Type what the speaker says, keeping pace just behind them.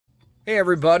Hey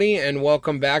everybody, and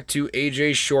welcome back to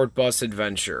AJ's Short Bus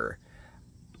Adventure.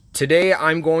 Today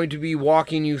I'm going to be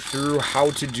walking you through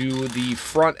how to do the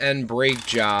front end brake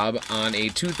job on a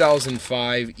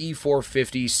 2005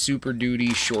 E450 Super Duty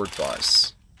short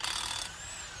bus.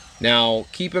 Now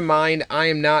keep in mind, I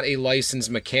am not a licensed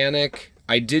mechanic.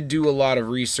 I did do a lot of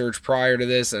research prior to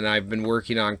this, and I've been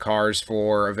working on cars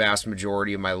for a vast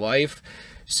majority of my life.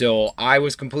 So I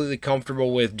was completely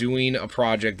comfortable with doing a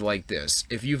project like this.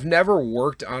 If you've never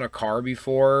worked on a car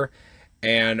before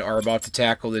and are about to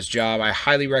tackle this job, I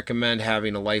highly recommend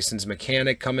having a licensed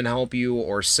mechanic come and help you,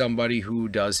 or somebody who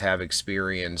does have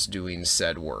experience doing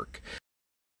said work.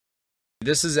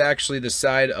 This is actually the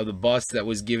side of the bus that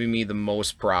was giving me the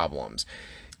most problems.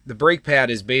 The brake pad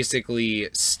is basically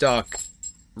stuck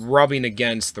rubbing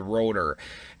against the rotor,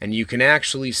 and you can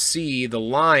actually see the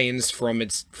lines from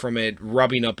it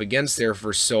rubbing up against there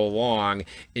for so long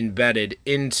embedded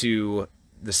into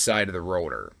the side of the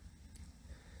rotor.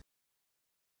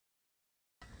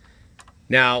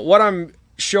 Now what I'm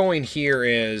showing here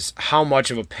is how much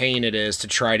of a pain it is to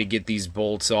try to get these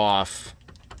bolts off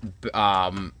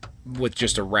with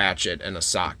just a ratchet and a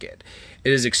socket.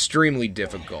 It is extremely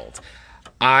difficult.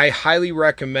 I highly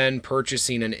recommend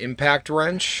purchasing an impact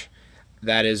wrench.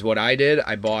 That is what I did.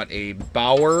 I bought a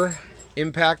Bauer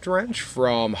impact wrench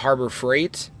from Harbor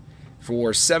Freight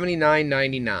for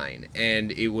 $79.99,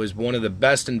 and it was one of the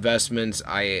best investments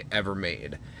I ever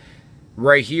made.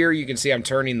 Right here you can see I'm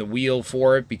turning the wheel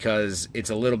for it because it's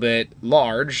a little bit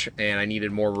large and I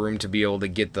needed more room to be able to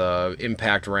get the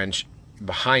impact wrench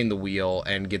behind the wheel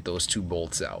and get those two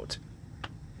bolts out.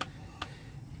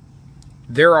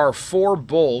 There are 4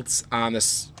 bolts on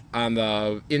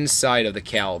the inside of the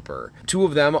caliper. 2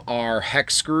 of them are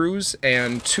hex screws,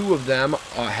 and 2 of them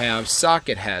have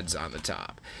socket heads on the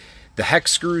top. The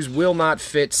hex screws will not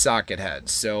fit socket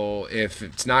heads, so if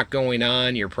it's not going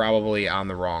on, you're probably on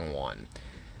the wrong one.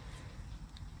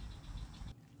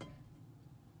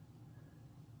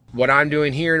 What I'm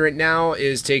doing here right now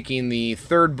is taking the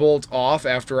 3rd bolt off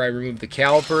after I remove the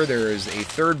caliper. There is a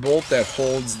 3rd bolt that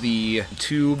holds the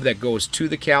tube that goes to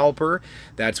the caliper.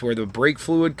 That's where the brake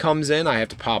fluid comes in. I have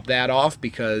to pop that off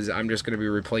because I'm just going to be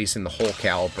replacing the whole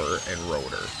caliper and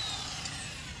rotor.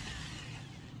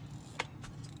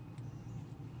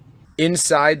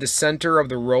 Inside the center of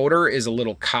the rotor is a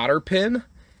little cotter pin,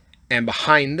 and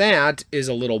behind that is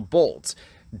a little bolt.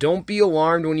 Don't be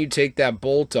alarmed when you take that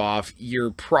bolt off.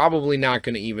 You're probably not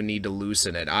going to even need to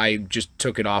loosen it. I just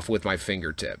took it off with my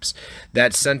fingertips.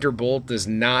 That center bolt does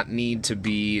not need to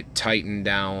be tightened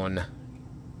down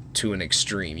to an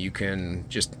extreme. You can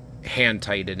just hand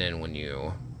tighten it in when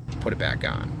you put it back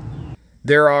on.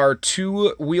 There are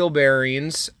 2 wheel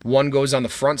bearings. One goes on the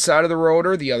front side of the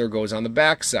rotor, the other goes on the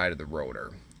back side of the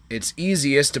rotor. It's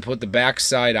easiest to put the back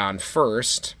side on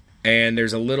first, and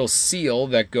there's a little seal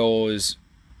that goes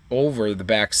over the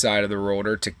back side of the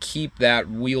rotor to keep that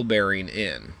wheel bearing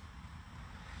in.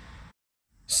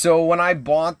 So when I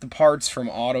bought the parts from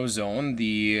AutoZone,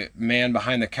 the man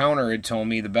behind the counter had told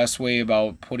me the best way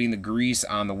about putting the grease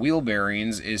on the wheel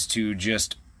bearings is to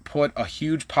just put a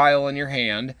huge pile in your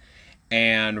hand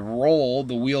and roll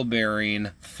the wheel bearing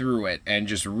through it and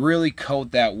just really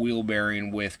coat that wheel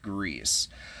bearing with grease.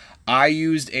 I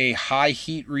used a high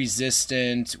heat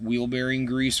resistant wheel bearing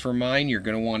grease for mine. You're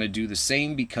going to want to do the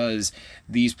same because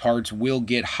these parts will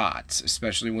get hot,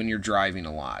 especially when you're driving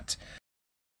a lot.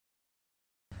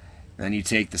 Then you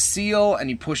take the seal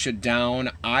and you push it down.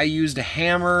 I used a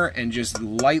hammer and just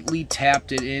lightly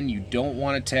tapped it in. You don't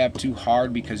want to tap too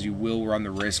hard because you will run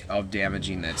the risk of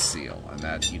damaging that seal, and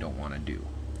that you don't want to do.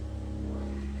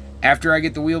 After I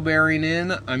get the wheel bearing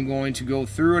in, I'm going to go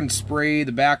through and spray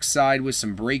the back side with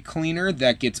some brake cleaner.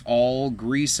 That gets all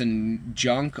grease and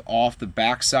junk off the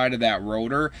back side of that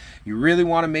rotor. You really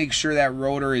want to make sure that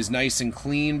rotor is nice and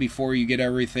clean before you get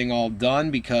everything all done,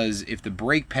 because if the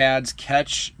brake pads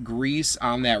catch grease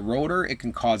on that rotor, it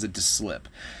can cause it to slip.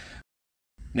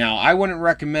 Now, I wouldn't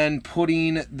recommend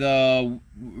putting the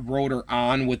rotor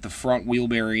on with the front wheel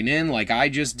bearing in like I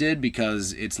just did,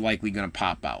 because it's likely going to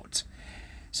pop out.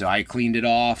 So I cleaned it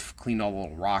off, cleaned all the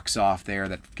little rocks off there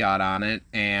that got on it,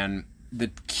 and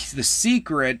the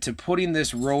secret to putting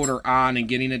this rotor on and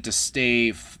getting it to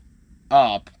stay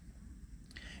up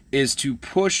is to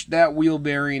push that wheel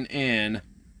bearing in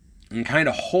and kind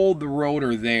of hold the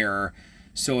rotor there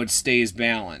so it stays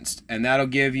balanced. And that'll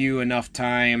give you enough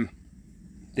time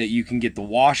that you can get the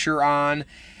washer on,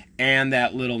 and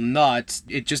that little nut,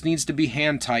 it just needs to be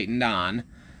hand tightened on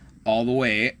all the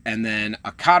way, and then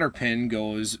a cotter pin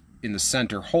goes in the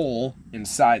center hole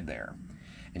inside there.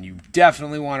 And you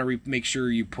definitely want to make sure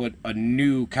you put a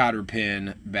new cotter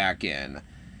pin back in.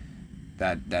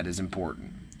 That is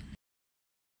important.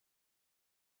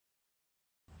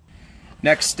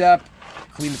 Next step,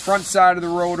 clean the front side of the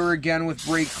rotor again with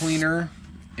brake cleaner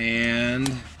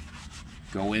and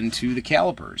go into the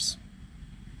calipers.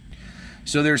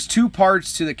 So there's two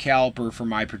parts to the caliper for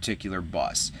my particular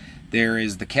bus. There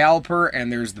is the caliper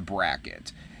and there's the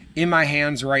bracket. In my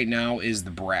hands right now is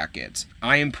the bracket.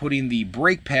 I am putting the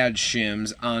brake pad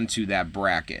shims onto that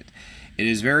bracket. It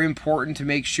is very important to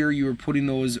make sure you are putting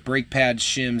those brake pad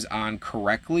shims on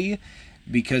correctly,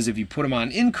 because if you put them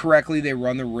on incorrectly, they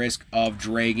run the risk of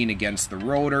dragging against the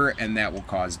rotor, and that will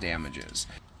cause damages.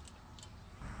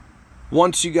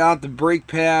 Once you got the brake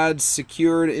pads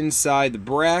secured inside the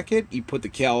bracket, you put the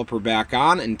caliper back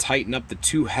on and tighten up the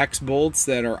 2 hex bolts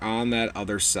that are on that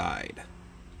other side.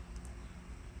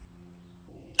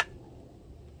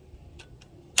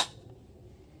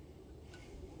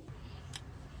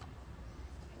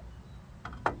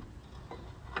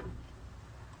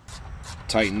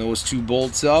 Tighten those 2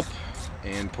 bolts up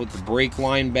and put the brake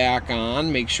line back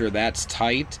on. Make sure that's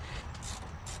tight.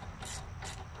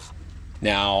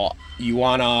 Now, you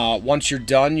wanna, once you're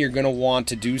done, you're gonna want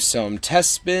to do some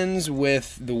test spins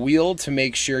with the wheel to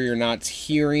make sure you're not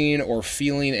hearing or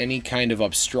feeling any kind of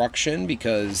obstruction,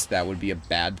 because that would be a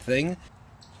bad thing.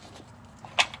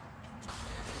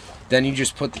 Then you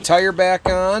just put the tire back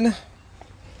on.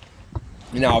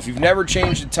 Now, if you've never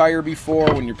changed a tire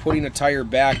before, when you're putting a tire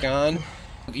back on,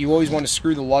 you always want to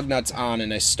screw the lug nuts on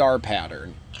in a star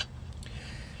pattern.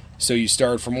 So you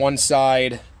start from one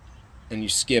side and you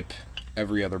skip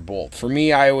every other bolt. For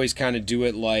me, I always kind of do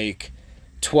it like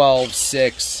 12,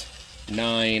 6,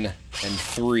 9, and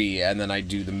 3, and then I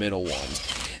do the middle ones.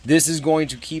 This is going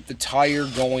to keep the tire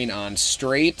going on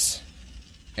straight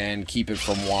and keep it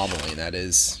from wobbling. That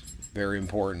is very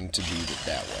important to do it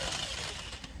that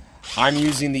way. I'm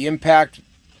using the impact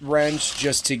wrench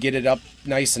just to get it up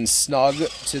nice and snug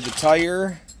to the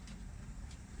tire.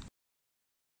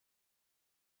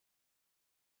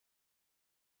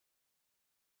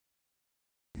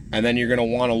 And then you're going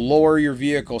to want to lower your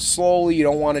vehicle slowly. You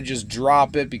don't want to just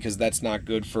drop it, because that's not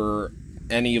good for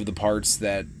any of the parts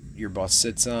that your bus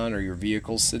sits on or your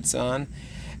vehicle sits on.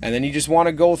 And then you just want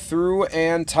to go through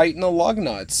and tighten the lug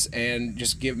nuts and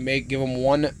just give them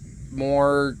one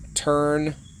more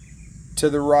turn to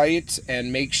the right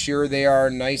and make sure they are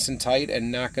nice and tight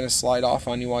and not going to slide off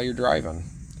on you while you're driving.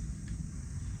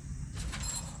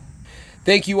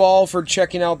 Thank you all for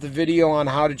checking out the video on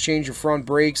how to change your front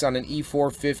brakes on an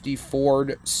E450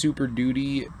 Ford Super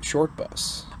Duty short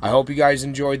bus. I hope you guys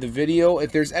enjoyed the video.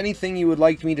 If there's anything you would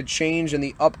like me to change in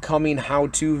the upcoming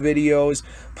how-to videos,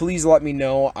 please let me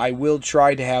know. I will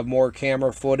try to have more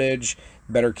camera footage,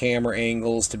 better camera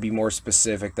angles to be more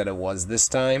specific than it was this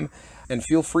time. And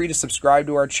feel free to subscribe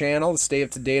to our channel to stay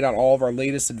up to date on all of our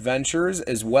latest adventures,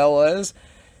 as well as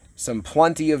some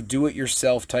plenty of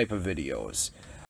do-it-yourself type of videos.